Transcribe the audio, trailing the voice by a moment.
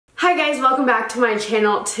Hi guys, welcome back to my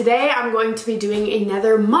channel. Today I'm going to be doing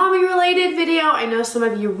another mommy related video. I know some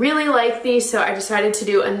of you really like these, so I decided to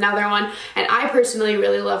do another one, and I personally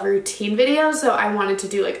really love routine videos, so I wanted to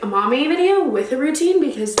do like a mommy video with a routine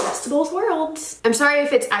because best of both worlds. I'm sorry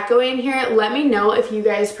if it's echoing here. Let me know if you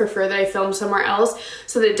guys prefer that I film somewhere else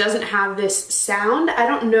so that it doesn't have this sound. I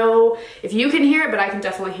don't know if you can hear it, but I can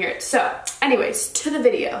definitely hear it. So anyways, to the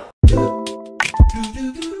video.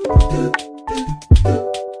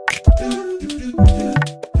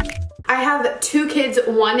 I have two kids,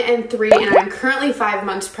 1 and 3, and I'm currently 5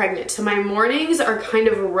 months pregnant. So my mornings are kind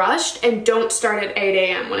of rushed and don't start at 8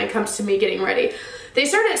 a.m. when it comes to me getting ready. They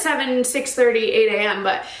start at 7, 6:30, 8 a.m.,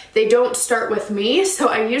 but they don't start with me. So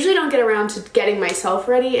I usually don't get around to getting myself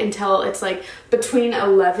ready until it's like between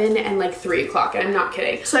 11 and like 3 o'clock, and I'm not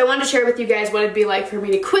kidding. So I wanted to share with you guys what it'd be like for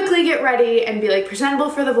me to quickly get ready and be like presentable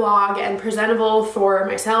for the vlog and presentable for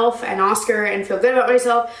myself and Oscar and feel good about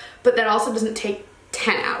myself, but that also doesn't take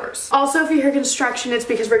 10 hours. Also, if you hear construction, it's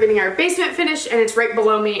because we're getting our basement finished and it's right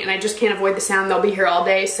below me and I just can't avoid the sound. They'll be here all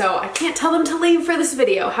day, so I can't tell them to leave for this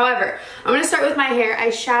video. However, I'm gonna start with my hair. I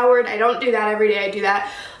showered. I don't do that every day. I do that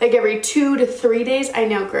like every 2 to 3 days. I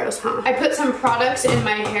know, gross, huh? I put some products in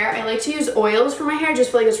my hair. I like to use oils for my hair. I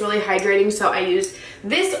just feel like it's really hydrating, so I use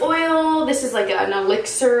this oil. This is like an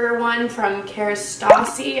elixir one from Kyra.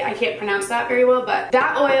 I can't pronounce that very well, but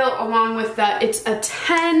that oil along with the, it's a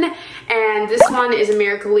 10, and this one is a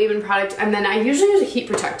Miracle Leave-In product, and then I usually use a heat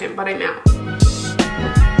protectant, but I'm out.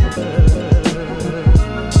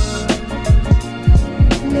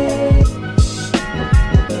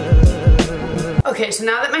 Okay, so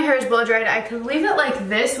now that my hair is blow dried, I can leave it like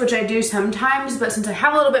this, which I do sometimes, but since I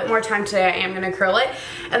have a little bit more time today, I am gonna curl it.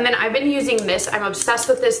 And then I've been using this. I'm obsessed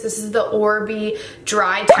with this. This is the Okbaby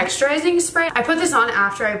Dry Texturizing Spray. I put this on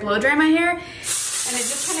after I blow dry my hair, and it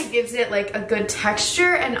just kind of gives it like a good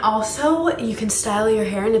texture, and also you can style your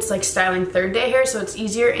hair, and it's like styling third day hair, so it's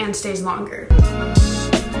easier and stays longer.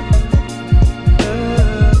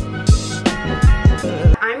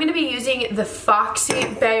 I'm gonna be using the Foxy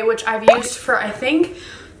Bay, which I've used for I think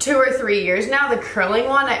 2 or 3 years now, the curling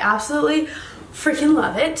one. I absolutely freaking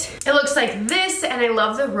love it. It looks like this, and I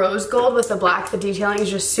love the rose gold with the black. The detailing is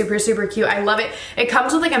just super, super cute. I love it. It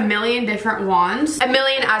comes with like a million different wands. A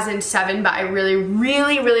million as in 7, but I really,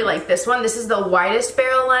 really, really like this one. This is the widest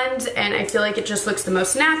barrel lens, and I feel like it just looks the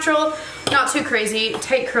most natural. Not too crazy.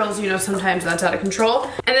 Tight curls, you know, sometimes that's out of control.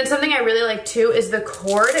 And then something I really like too is the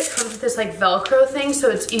cord. It comes with this like Velcro thing, so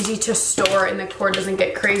it's easy to store and the cord doesn't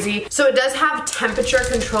get crazy. So it does have temperature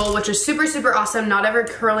control, which is super, super awesome. Not every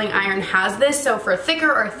curling iron has this. So for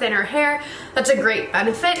thicker or thinner hair, that's a great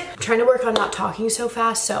benefit. I'm trying to work on not talking so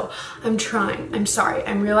fast, so I'm trying. I'm sorry.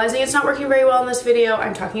 I'm realizing it's not working very well in this video.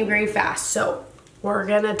 I'm talking very fast, so we're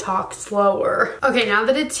gonna talk slower. Okay, now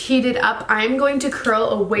that it's heated up, I'm going to curl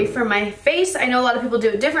away from my face. I know a lot of people do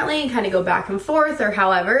it differently and kind of go back and forth or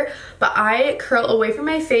however, but I curl away from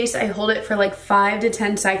my face. I hold it for like 5 to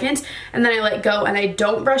 10 seconds, and then I let go, and I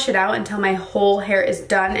don't brush it out until my whole hair is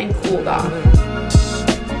done and cooled off.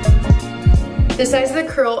 The size of the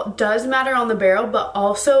curl does matter on the barrel, but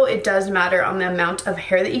also it does matter on the amount of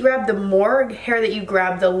hair that you grab. The more hair that you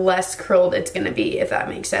grab, the less curled it's gonna be, if that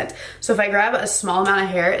makes sense. So if I grab a small amount of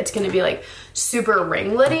hair, it's gonna be like super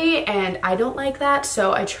ringlety, and I don't like that,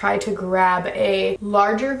 so I try to grab a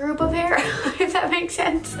larger group of hair, if that makes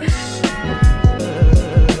sense.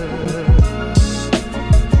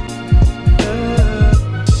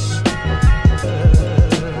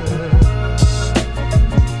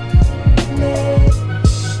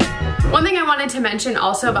 To mention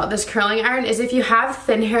also about this curling iron is if you have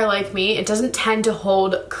thin hair like me, it doesn't tend to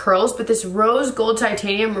hold curls, but this rose gold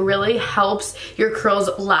titanium really helps your curls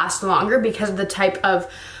last longer because of the type of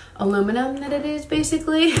aluminum that it is,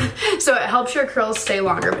 basically. So it helps your curls stay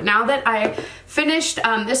longer. But now that I finished,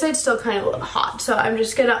 this side's still kind of a little hot, so I'm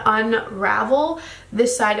just gonna unravel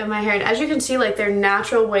this side of my hair, and as you can see, like, they're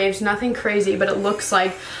natural waves, nothing crazy, but it looks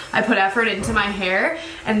like I put effort into my hair,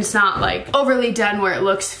 and it's not like overly done where it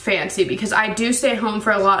looks fancy, because I do stay home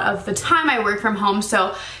for a lot of the time. I work from home,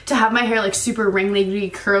 so to have my hair like super ringly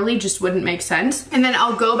curly just wouldn't make sense. And then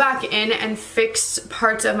I'll go back in and fix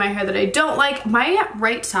parts of my hair that I don't like. My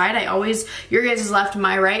right side, your guys' left,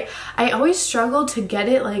 my right, I always struggle to get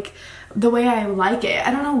it like the way I like it.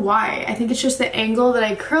 I don't know why. I think it's just the angle that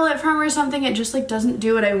I curl it from or something. It just like doesn't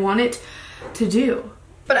do what I want it to do.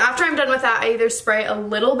 But after I'm done with that, I either spray a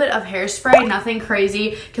little bit of hairspray, nothing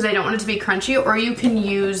crazy, because I don't want it to be crunchy, or you can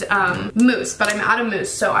use mousse, but I'm out of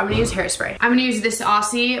mousse, so I'm gonna use hairspray. I'm gonna use this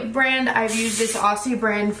Aussie brand. I've used this Aussie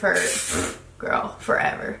brand for girl,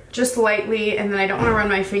 forever. Just lightly, and then I don't want to run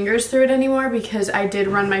my fingers through it anymore because I did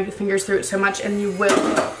run my fingers through it so much, and you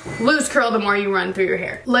will lose curl the more you run through your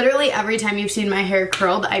hair. Literally every time you've seen my hair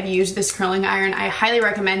curled, I've used this curling iron. I highly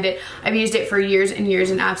recommend it. I've used it for years and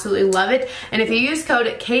years and absolutely love it. And if you use code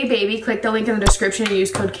KBABY, click the link in the description and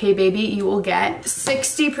use code KBABY, you will get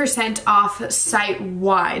 60% off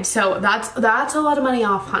site-wide. So that's a lot of money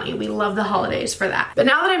off, honey. We love the holidays for that. But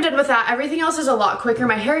now that I'm done with that, everything else is a lot quicker.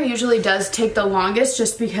 My hair usually does take the longest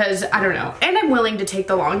just because, I don't know. And I'm willing to take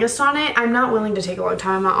the longest on it. I'm not willing to take a long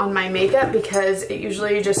time on my makeup because it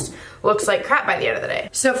usually just looks like crap by the end of the day.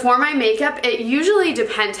 So for my makeup, it usually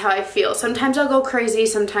depends how I feel. Sometimes I'll go crazy,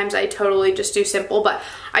 sometimes I totally just do simple, but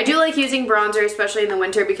I do like using bronzer, especially in the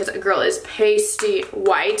winter because a girl is pasty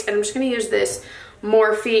white. And I'm just gonna use this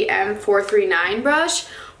Morphe M439 brush.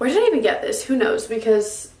 Where did I even get this? Who knows?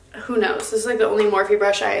 Because who knows? This is like the only Morphe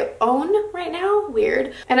brush I own right now.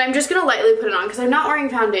 Weird. And I'm just gonna lightly put it on because I'm not wearing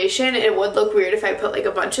foundation. It would look weird if I put like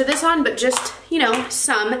a bunch of this on, but just, you know,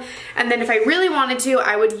 some. And then if I really wanted to,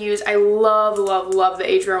 I would use, I love, love, love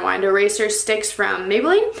the Age Rewind Eraser sticks from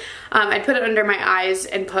Maybelline. I'd put it under my eyes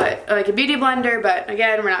and put like a beauty blender, but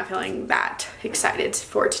again, we're not feeling that excited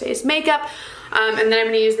for today's makeup. And then I'm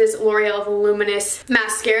going to use this L'Oreal Voluminous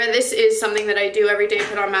mascara. This is something that I do every day,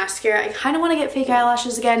 put on mascara. I kind of want to get fake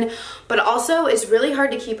eyelashes again, but also it's really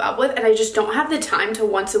hard to keep up with, and I just don't have the time to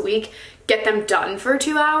once a week get them done for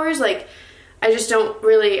 2 hours. Like, I just don't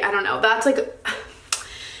really, I don't know. That's like,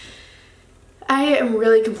 I am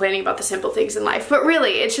really complaining about the simple things in life, but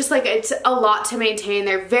really it's just like, it's a lot to maintain.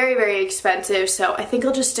 They're very, very expensive. So I think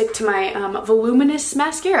I'll just stick to my voluminous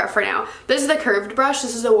mascara for now. This is the curved brush.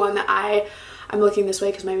 This is the one that I'm looking this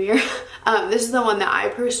way because my mirror. This is the one that I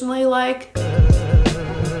personally like.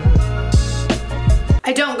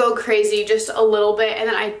 I don't go crazy, just a little bit, and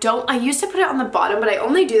then I used to put it on the bottom, but I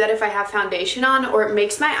only do that if I have foundation on or it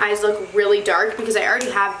makes my eyes look really dark because I already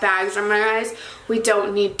have bags on my eyes. We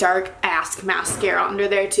don't need dark ass mascara under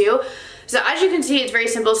there too. So as you can see, it's very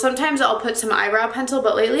simple. Sometimes I'll put some eyebrow pencil,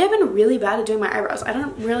 but lately I've been really bad at doing my eyebrows. I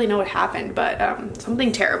don't really know what happened, but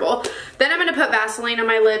something terrible. Then I'm gonna put Vaseline on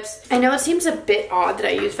my lips. I know it seems a bit odd that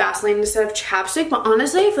I use Vaseline instead of chapstick, but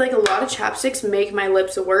honestly, I feel like a lot of chapsticks make my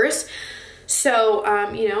lips worse. So,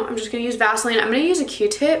 you know, I'm just gonna use Vaseline. I'm gonna use a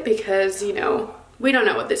Q-tip because, you know, we don't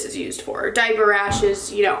know what this is used for. Diaper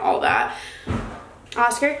rashes, you know, all that.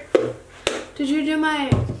 Oscar, did you do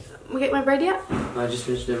get my braid yet? I just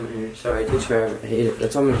finished doing my hair. Sorry, it takes forever. I hate it.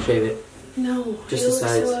 That's why I'm gonna shave it. No, just the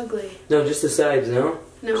sides. So ugly. No, just the sides, no?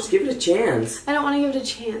 No. Just give it a chance. I don't want to give it a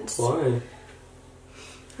chance. Why?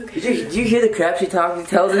 Okay. Did you hear the crap she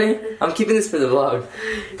tells me? I'm keeping this for the vlog.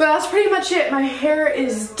 But that's pretty much it. My hair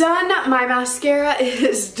is done. My mascara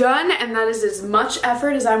is done. And that is as much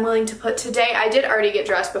effort as I'm willing to put today. I did already get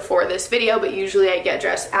dressed before this video, but usually I get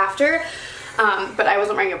dressed after. But I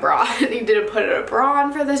wasn't wearing a bra. I didn't put a bra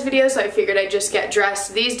on for this video, so I figured I'd just get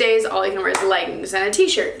dressed. These days, all I can wear is leggings and a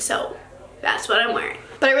t-shirt, so that's what I'm wearing.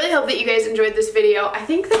 But I really hope that you guys enjoyed this video. I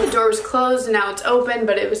think that the door was closed and now it's open,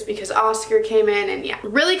 but it was because Oscar came in, and yeah.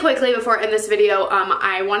 Really quickly before I end this video,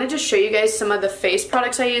 I wanted to show you guys some of the face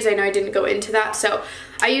products I use. I know I didn't go into that. So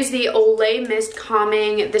I use the Olay Mist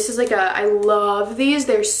Calming. This is like I love these.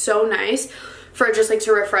 They're so nice for just like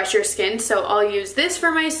to refresh your skin. So I'll use this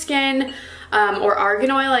for my skin. Or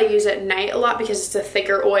argan oil, I use at night a lot because it's a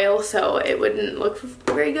thicker oil, so it wouldn't look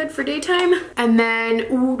very good for daytime. And then,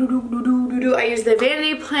 I use the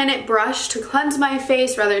Vanity Planet brush to cleanse my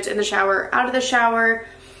face, whether it's in the shower or out of the shower.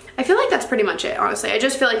 I feel like that's pretty much it, honestly. I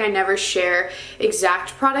just feel like I never share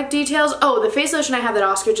exact product details. Oh, the face lotion I have that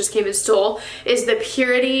Oscar just came and stole is the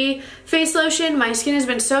Purity face lotion. My skin has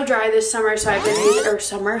been so dry this summer, so I've been using, or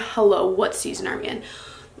summer, hello, what season are we in?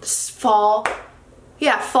 Fall.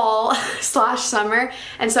 Yeah, fall / summer,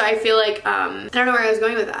 and so I feel like, I don't know where I was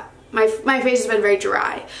going with that. My face has been very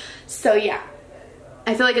dry, so yeah.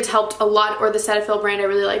 I feel like it's helped a lot, or the Cetaphil brand I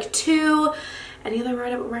really like too. Any other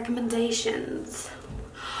recommendations?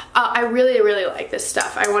 I really, really like this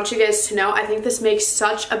stuff. I want you guys to know, I think this makes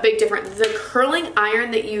such a big difference. The curling iron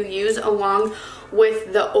that you use along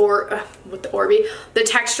with the Orbi, the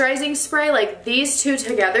texturizing spray, like these two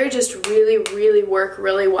together just really, really work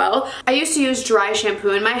really well. I used to use dry shampoo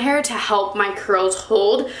in my hair to help my curls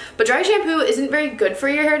hold, but dry shampoo isn't very good for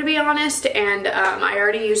your hair, to be honest, and I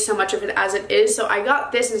already use so much of it as it is, so I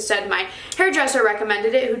got this instead. My hairdresser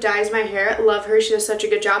recommended it, who dyes my hair. Love her, she does such a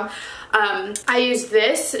good job. I use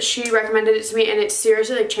this. She recommended it to me and it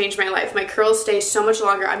seriously like changed my life. My curls stay so much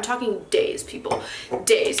longer. I'm talking days, people,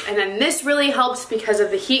 days. And then this really helps because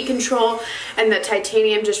of the heat control, and the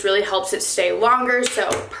titanium just really helps it stay longer. So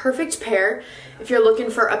perfect pair. If you're looking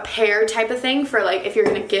for a pair type of thing for like if you're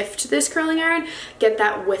gonna gift this curling iron, get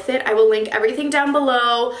that with it. I will link everything down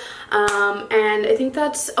below. And I think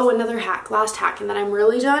that's, oh, another hack, last hack, and then I'm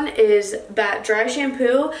really done, is that dry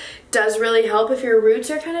shampoo does really help if your roots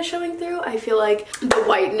are kind of showing through. I feel like the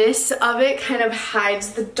whiteness of it kind of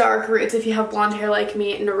hides the dark roots if you have blonde hair like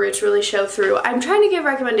me and the roots really show through. I'm trying to give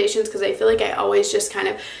recommendations because I feel like I always just kind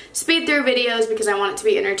of speed through videos because I want it to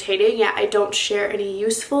be entertaining. Yeah, I don't share any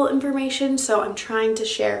useful information, so I'm trying to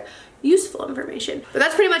share useful information. But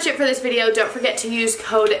that's pretty much it for this video. Don't forget to use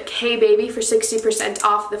code KBABY for 60%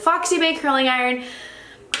 off the Foxy Bae curling iron,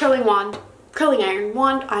 curling iron,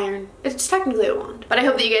 wand iron. It's technically a wand. But I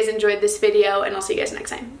hope that you guys enjoyed this video, and I'll see you guys next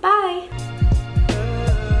time. Bye!